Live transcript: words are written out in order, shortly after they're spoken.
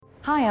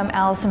Hi, I'm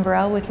Allison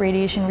Burrell with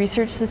Radiation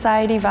Research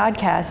Society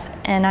Vodcast,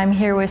 and I'm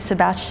here with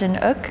Sebastian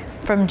Uck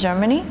from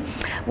Germany.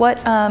 What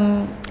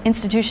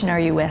institution are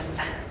you with?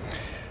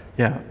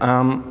 Yeah,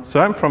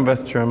 so I'm from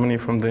West Germany,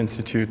 from the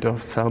Institute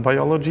of Cell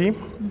Biology.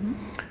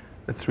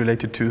 It's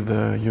related to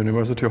the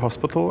University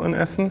Hospital in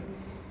Essen,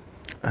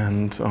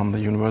 and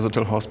the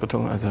University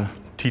Hospital as a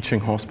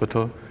teaching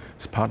hospital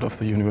is part of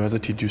the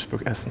University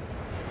Duisburg-Essen.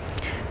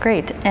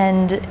 Great,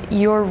 and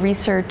your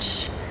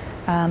research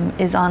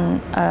is on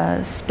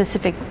a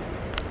specific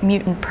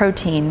mutant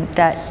protein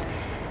that,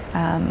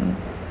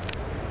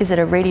 is it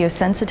a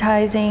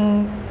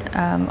radiosensitizing,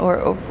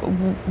 or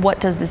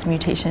what does this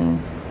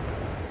mutation?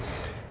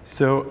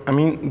 So, I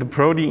mean, the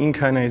protein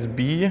kinase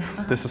B,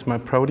 this is my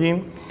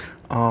protein,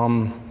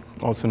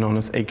 also known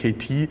as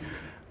AKT.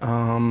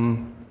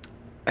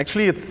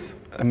 Actually, it's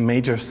a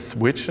major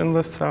switch in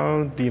the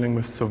cell, dealing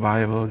with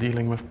survival,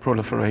 dealing with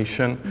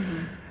proliferation.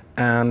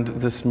 And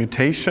this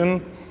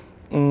mutation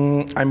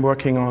I'm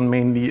working on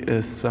mainly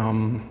is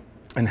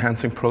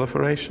enhancing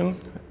proliferation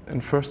in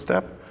first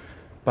step,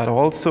 but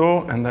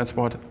also, and that's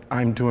what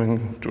I'm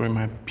doing during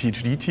my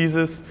PhD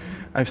thesis,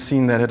 I've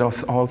seen that it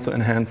is also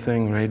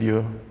enhancing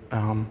radio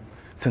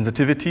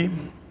sensitivity,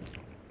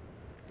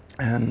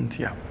 and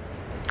yeah.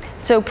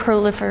 So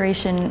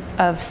proliferation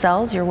of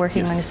cells, you're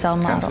working on a cell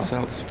model? Cancer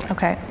cells.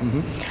 Okay.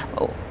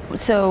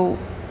 So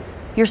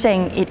you're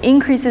saying it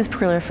increases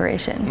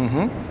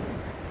proliferation.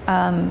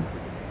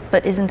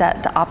 But isn't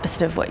that the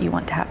opposite of what you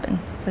want to happen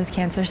with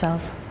cancer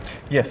cells?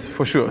 Yes,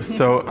 for sure.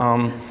 So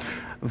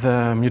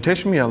the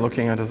mutation we are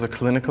looking at is a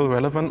clinical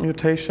relevant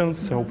mutation.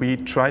 So we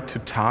try to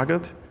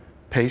target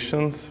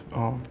patients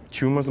or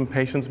tumors in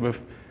patients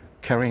with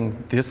carrying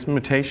this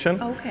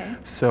mutation,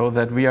 so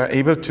that we are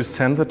able to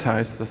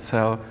sensitize the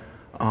cell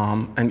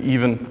and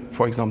even,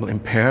 for example,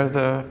 impair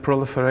the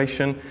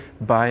proliferation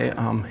by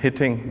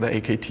hitting the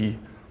AKT,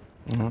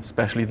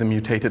 especially the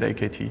mutated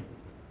AKT.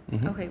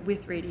 Okay,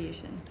 with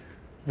radiation.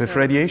 With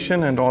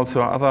radiation and also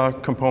other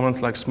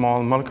components like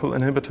small molecule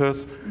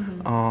inhibitors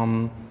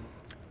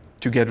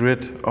to get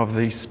rid of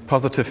these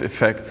positive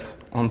effects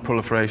on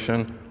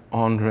proliferation,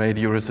 on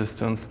radio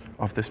resistance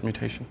of this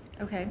mutation.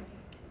 Okay.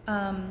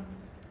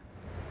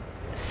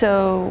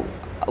 So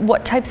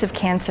what types of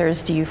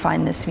cancers do you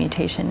find this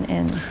mutation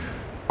in?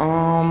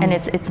 And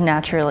it's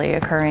naturally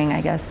occurring,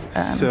 I guess.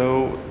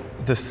 So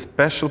the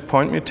special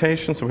point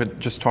mutations, so we're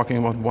just talking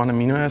about one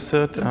amino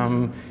acid,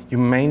 you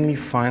mainly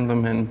find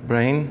them in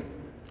brain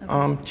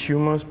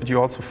tumors, but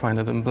you also find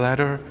it in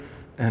bladder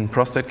and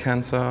prostate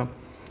cancer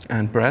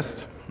and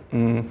breast.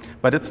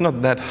 But it's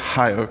not that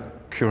high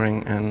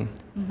occurring in,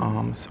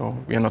 so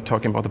we are not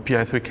talking about the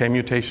PI3K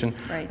mutation,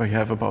 where you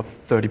have about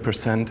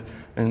 30%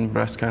 in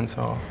breast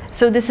cancer.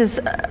 So this is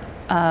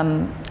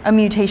a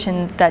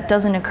mutation that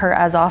doesn't occur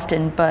as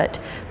often, but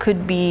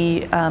could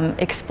be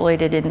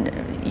exploited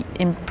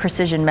in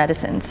precision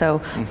medicine. So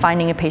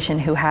finding a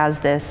patient who has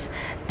this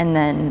and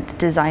then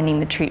designing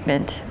the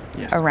treatment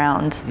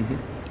around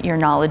your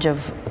knowledge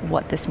of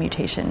what this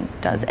mutation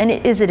does. And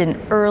is it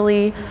an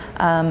early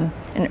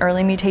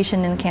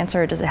mutation in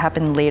cancer, or does it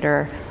happen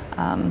later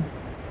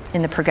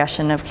in the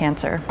progression of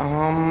cancer?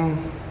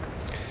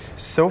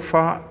 So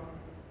far,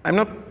 I'm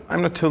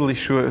not totally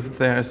sure if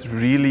there's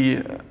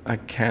really a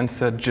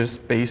cancer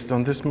just based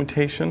on this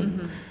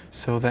mutation.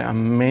 So there are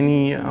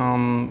many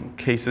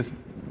cases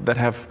that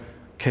have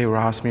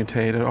KRAS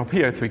mutated or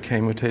PI3K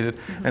mutated,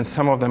 and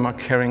some of them are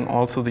carrying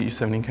also the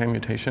E17K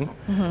mutation.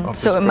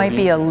 So it might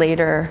be a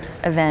later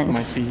event,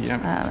 might be,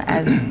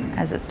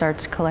 as it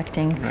starts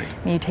collecting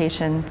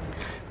mutations.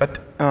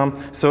 But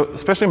so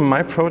especially in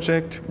my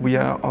project, we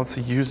are also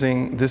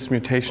using this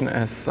mutation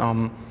as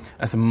a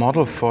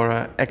model for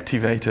an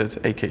activated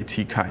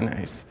AKT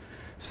kinase.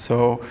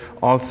 So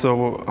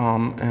also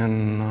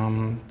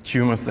in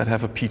tumors that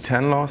have a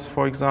PTEN loss,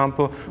 for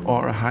example,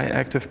 or a high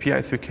active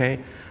PI3K,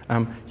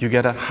 you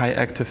get a high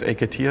active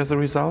AKT as a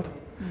result,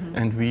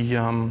 and we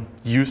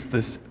use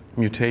this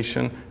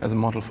mutation as a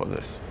model for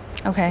this.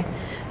 Okay,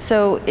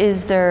 so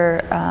is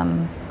there,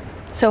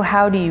 so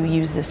how do you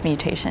use this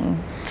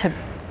mutation to,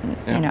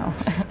 you know?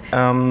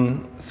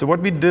 So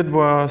what we did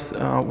was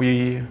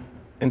we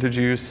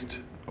introduced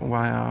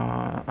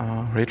via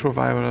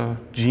retroviral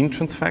gene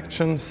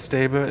transfection,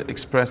 stable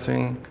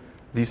expressing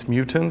these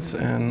mutants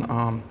in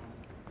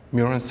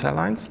murine cell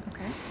lines.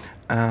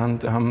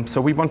 And so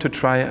we want to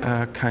try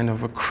a kind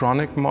of a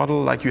chronic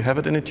model, like you have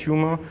it in a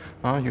tumor.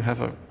 You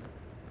have a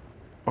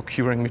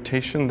occurring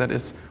mutation that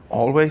is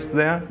always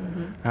there.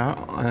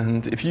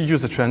 And if you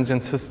use a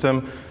transient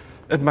system,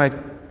 it might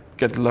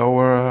get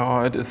lower,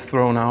 or it is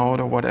thrown out,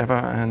 or whatever,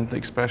 and the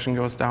expression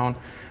goes down.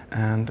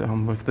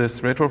 And with this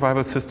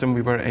retroviral system,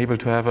 we were able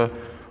to have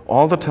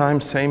all the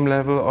time same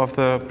level of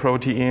the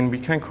protein. We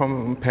can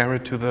compare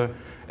it to the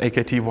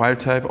AKT wild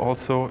type,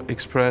 also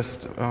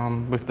expressed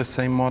with the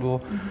same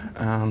model.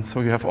 And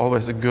so you have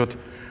always a good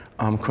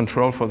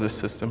control for this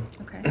system.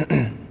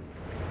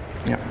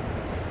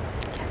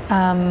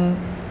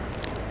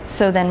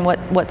 So then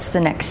what's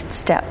the next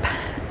step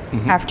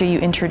after you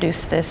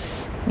introduce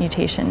this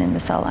mutation in the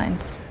cell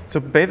lines? So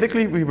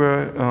basically, we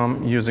were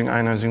using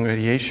ionizing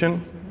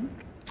radiation,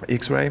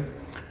 X-ray,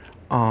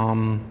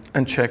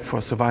 and check for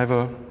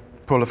survival,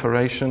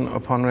 proliferation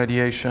upon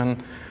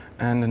radiation.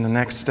 And in the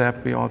next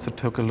step, we also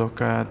took a look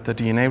at the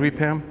DNA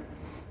repair.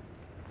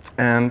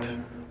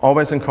 And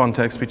always in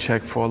context, we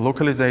check for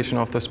localization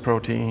of this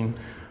protein,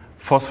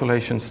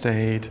 phosphorylation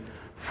state,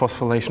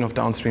 phosphorylation of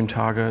downstream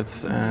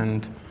targets,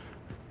 and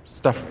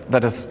stuff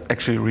that is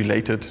actually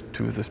related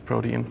to this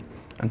protein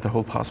and the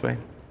whole pathway.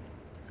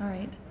 All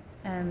right.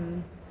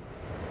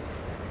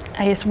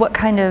 I guess what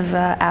kind of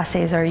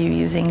assays are you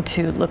using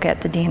to look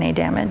at the DNA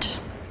damage?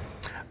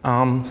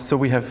 So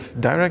we have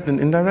direct and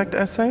indirect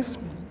assays.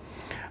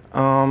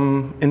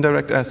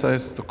 Indirect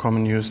assays, the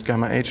common used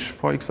gamma H,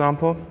 for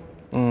example,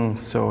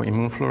 so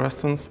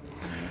immunofluorescence.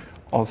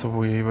 Also,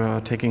 we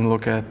were taking a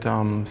look at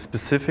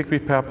specific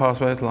repair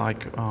pathways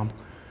like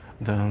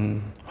the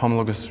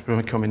homologous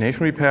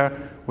recombination repair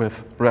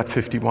with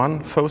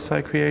RAD51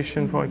 foci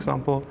creation, for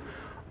example.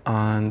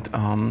 And,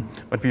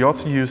 but we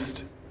also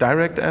used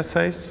direct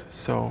assays,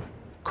 so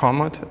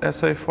COMET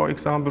assay, for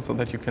example, so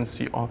that you can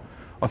see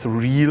also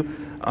real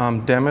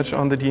damage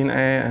on the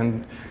DNA.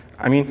 And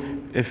I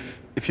mean,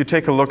 if you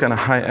take a look at a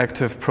high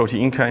active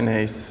protein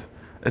kinase,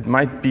 it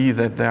might be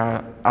that there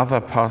are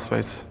other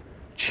pathways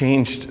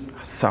changed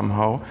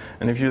somehow.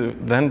 And if you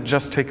then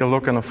just take a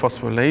look on a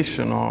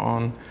phosphorylation or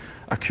on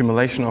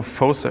accumulation of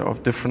foci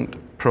of different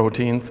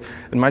proteins,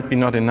 it might be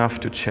not enough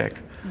to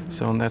check.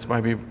 So that's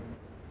why we,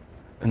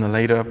 in the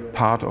later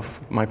part of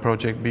my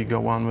project, we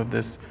go on with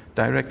this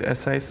direct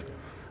assays.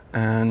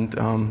 And,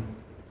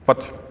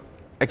 but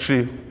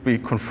actually, we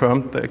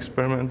confirmed the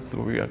experiments, so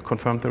we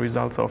confirmed the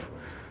results of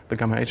the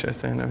gamma H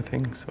assay and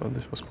everything, so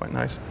this was quite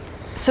nice.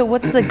 So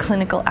what's the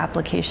clinical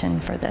application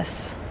for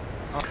this?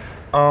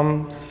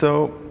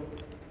 So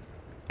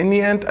in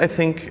the end, I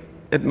think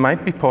it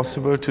might be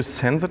possible to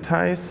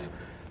sensitize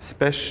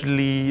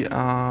especially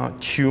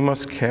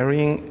tumors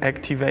carrying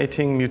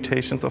activating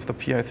mutations of the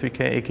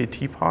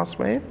PI3K-AKT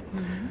pathway,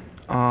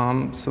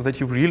 so that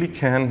you really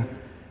can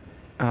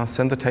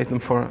sensitize them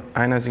for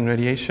ionizing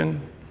radiation.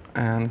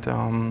 And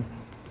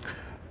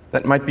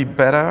that might be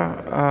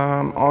better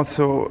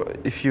also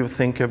if you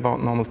think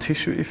about normal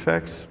tissue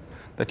effects,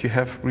 that you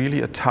have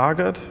really a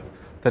target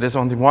that is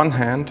on the one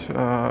hand,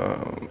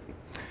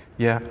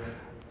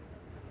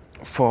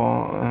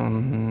 for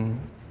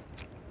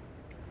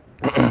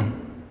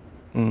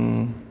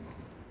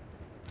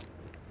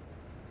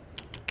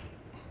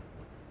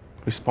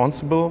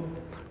responsible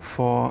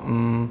for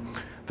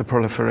the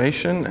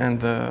proliferation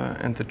and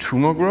the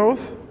tumor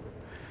growth,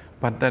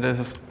 but that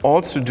is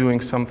also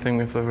doing something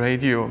with the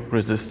radio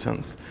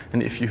resistance.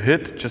 And if you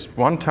hit just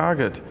one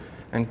target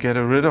and get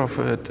rid of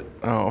it,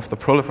 of the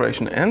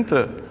proliferation and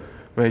the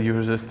radio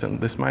resistance,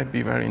 this might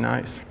be very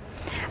nice.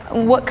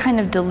 What kind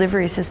of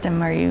delivery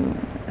system are you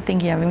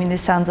thinking of? I mean,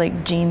 this sounds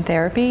like gene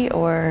therapy,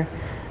 or?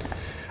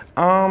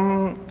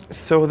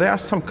 So there are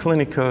some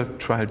clinical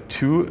trial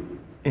 2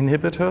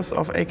 inhibitors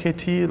of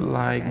AKT,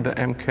 like the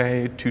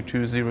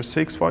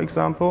MK2206, for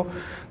example.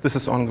 This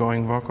is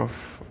ongoing work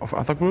of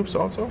other groups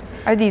also.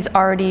 Are these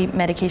already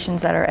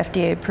medications that are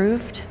FDA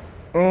approved?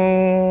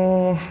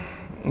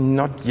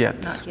 Not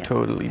yet,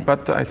 totally, okay.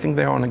 But I think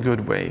they are on a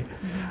good way.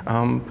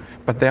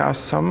 But there are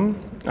some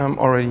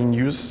already in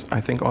use, I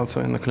think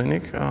also in the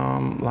clinic,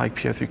 like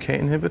PI3K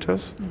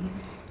inhibitors.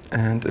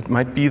 And it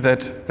might be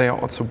that they are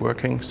also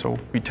working, so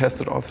we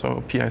tested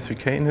also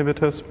PI3K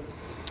inhibitors.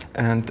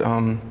 And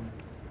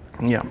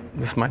yeah,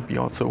 this might be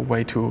also a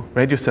way to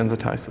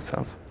radiosensitize the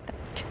cells.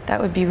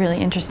 That would be really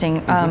interesting.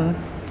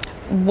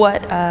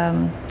 What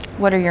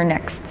are your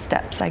next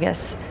steps, I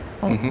guess?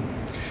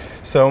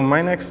 So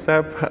my next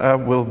step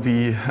will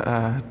be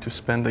to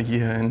spend a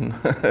year in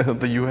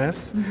the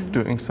US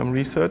doing some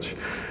research.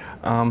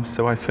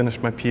 So I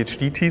finished my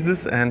PhD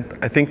thesis, and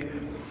I think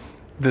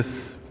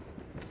this,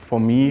 for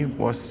me,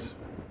 was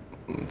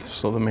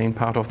the main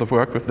part of the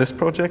work with this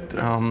project.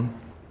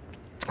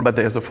 But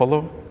there's a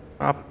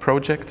follow-up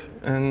project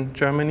in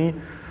Germany,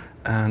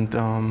 and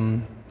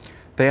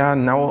they are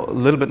now a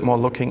little bit more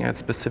looking at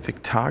specific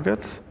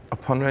targets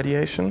upon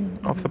radiation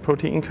of the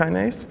protein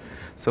kinase,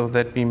 so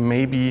that we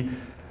maybe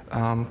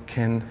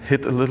can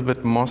hit a little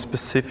bit more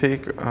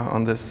specific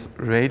on this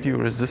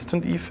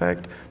radio-resistant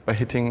effect by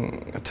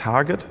hitting a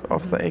target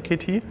of the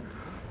AKT.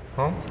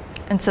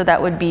 And so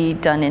that would be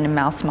done in a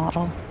mouse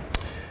model?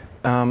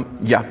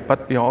 Yeah,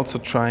 but we are also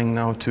trying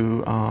now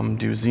to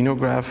do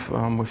xenograph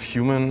with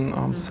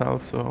human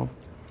cells. So.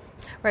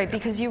 Right,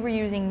 because you were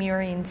using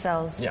murine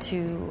cells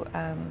to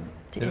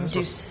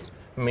induce.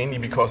 Mainly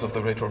because of the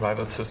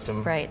retroviral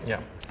system. Right.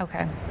 Yeah.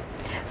 Okay.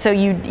 So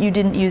you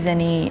didn't use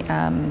any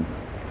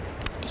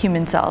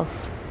human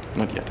cells?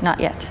 Not yet. Not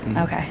yet.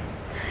 Okay.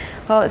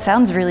 Well, it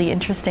sounds really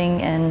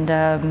interesting, and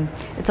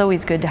it's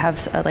always good to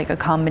have like a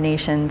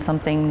combination,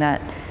 something that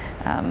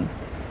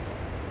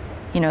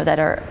you know,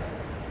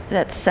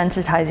 that's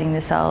sensitizing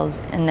the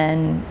cells, and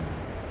then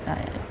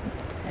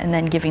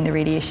giving the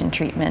radiation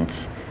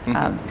treatment.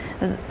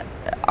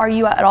 are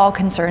you at all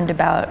concerned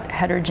about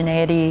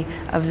heterogeneity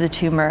of the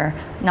tumor?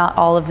 Not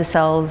all of the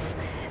cells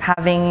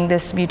having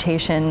this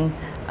mutation,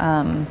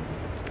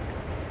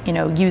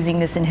 using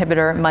this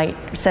inhibitor might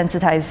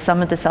sensitize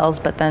some of the cells,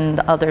 but then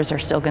the others are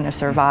still going to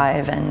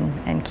survive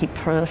and keep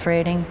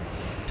proliferating?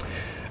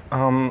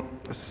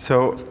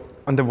 So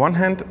on the one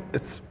hand,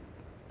 it's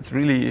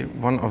really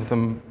one of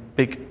the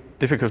big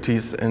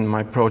difficulties in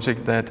my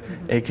project that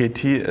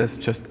AKT is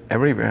just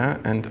everywhere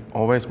and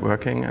always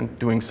working and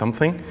doing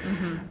something.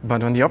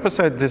 But on the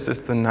opposite, this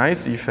is the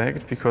nice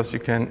effect because you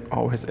can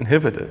always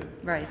inhibit it.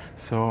 Right.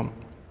 So,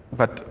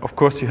 but of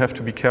course you have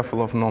to be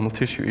careful of normal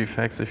tissue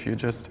effects. If you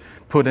just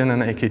put in an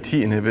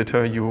AKT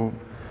inhibitor, you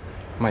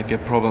might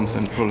get problems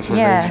in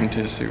proliferation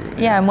tissue.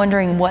 Yeah, I'm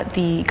wondering what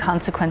the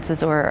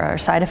consequences or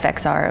side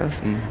effects are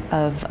of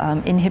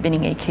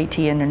inhibiting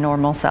AKT in a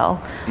normal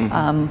cell,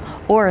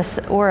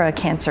 or a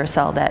cancer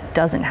cell that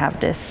doesn't have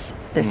this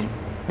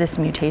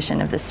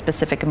mutation of this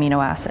specific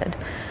amino acid.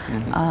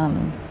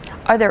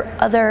 Are there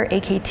other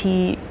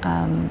AKT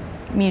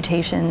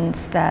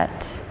mutations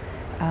that,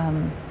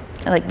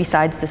 like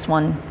besides this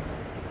one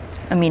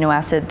amino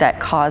acid, that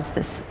cause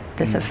this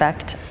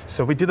effect?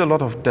 So we did a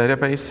lot of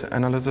database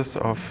analysis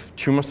of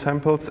tumor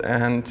samples,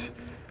 and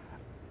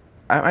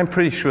I'm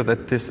pretty sure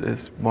that this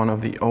is one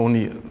of the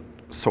only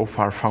so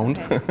far found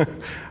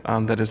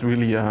that is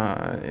really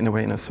in a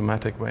way in a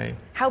somatic way.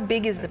 How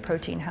big is the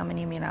protein? How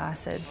many amino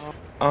acids?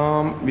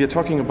 We are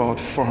talking about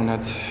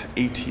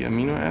 480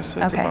 amino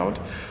acids about.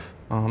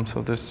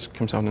 So this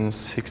comes out in a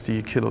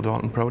 60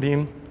 kilodalton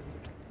protein.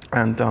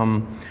 And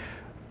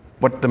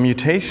what the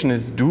mutation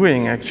is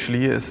doing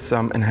actually is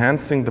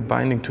enhancing the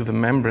binding to the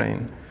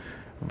membrane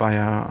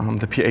via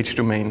the pH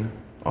domain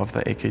of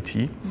the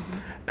AKT.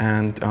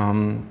 And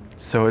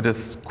so it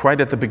is quite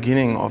at the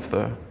beginning of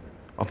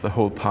the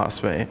whole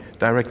pathway,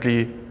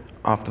 directly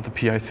after the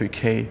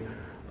PI3K.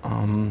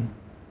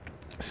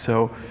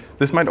 So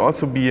this might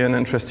also be an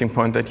interesting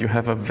point that you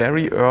have a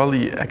very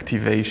early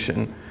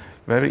activation,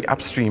 very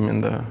upstream in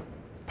the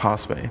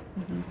pathway.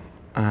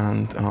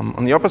 And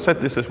on the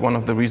opposite, this is one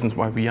of the reasons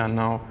why we are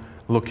now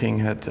looking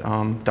at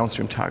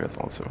downstream targets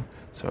also.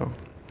 So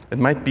it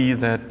might be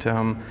that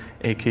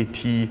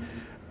AKT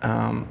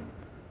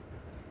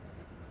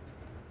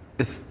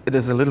it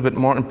is a little bit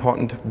more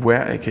important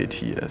where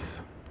AKT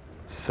is.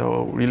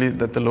 So really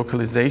that the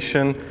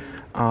localization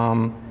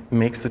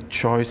makes a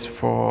choice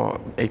for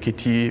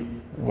AKT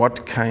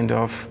what kind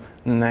of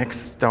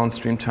next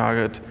downstream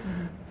target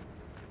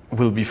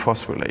will be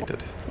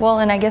phosphorylated. Well,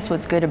 and I guess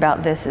what's good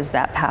about this is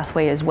that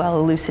pathway is well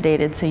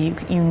elucidated, so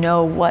you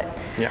know what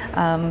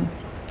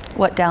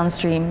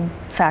downstream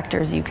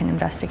factors you can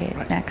investigate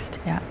next.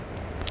 Yeah,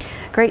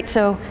 great.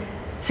 So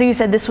you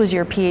said this was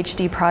your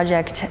PhD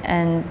project,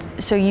 and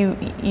so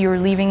you're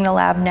leaving the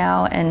lab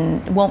now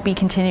and won't be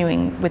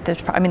continuing with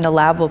this. I mean, the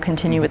lab will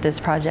continue with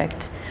this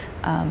project,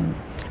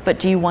 but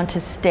do you want to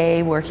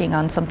stay working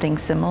on something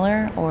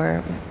similar,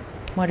 or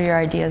what are your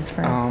ideas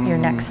for your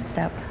next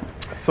step?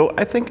 So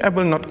I think I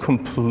will not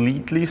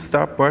completely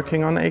stop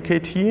working on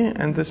AKT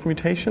and these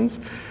mutations.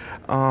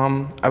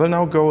 I will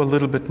now go a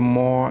little bit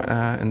more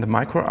in the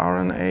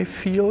microRNA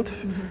field,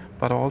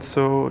 but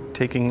also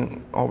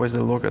taking always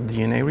a look at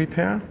DNA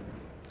repair,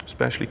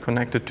 especially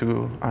connected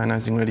to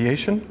ionizing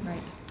radiation.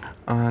 Right.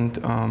 And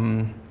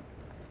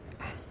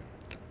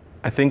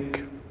I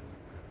think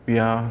we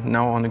are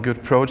now on a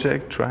good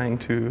project, trying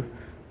to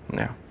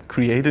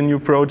create a new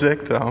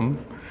project,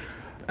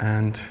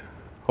 and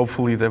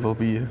hopefully there will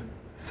be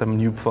some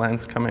new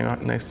plans coming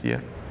out next year.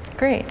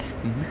 Great.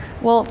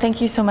 Well,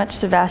 thank you so much,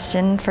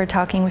 Sebastian, for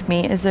talking with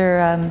me. Is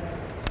there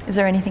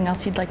anything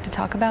else you'd like to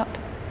talk about?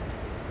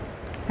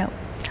 No.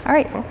 All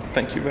right. Well,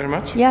 thank you very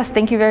much. Yes,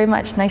 thank you very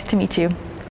much. Nice to meet you.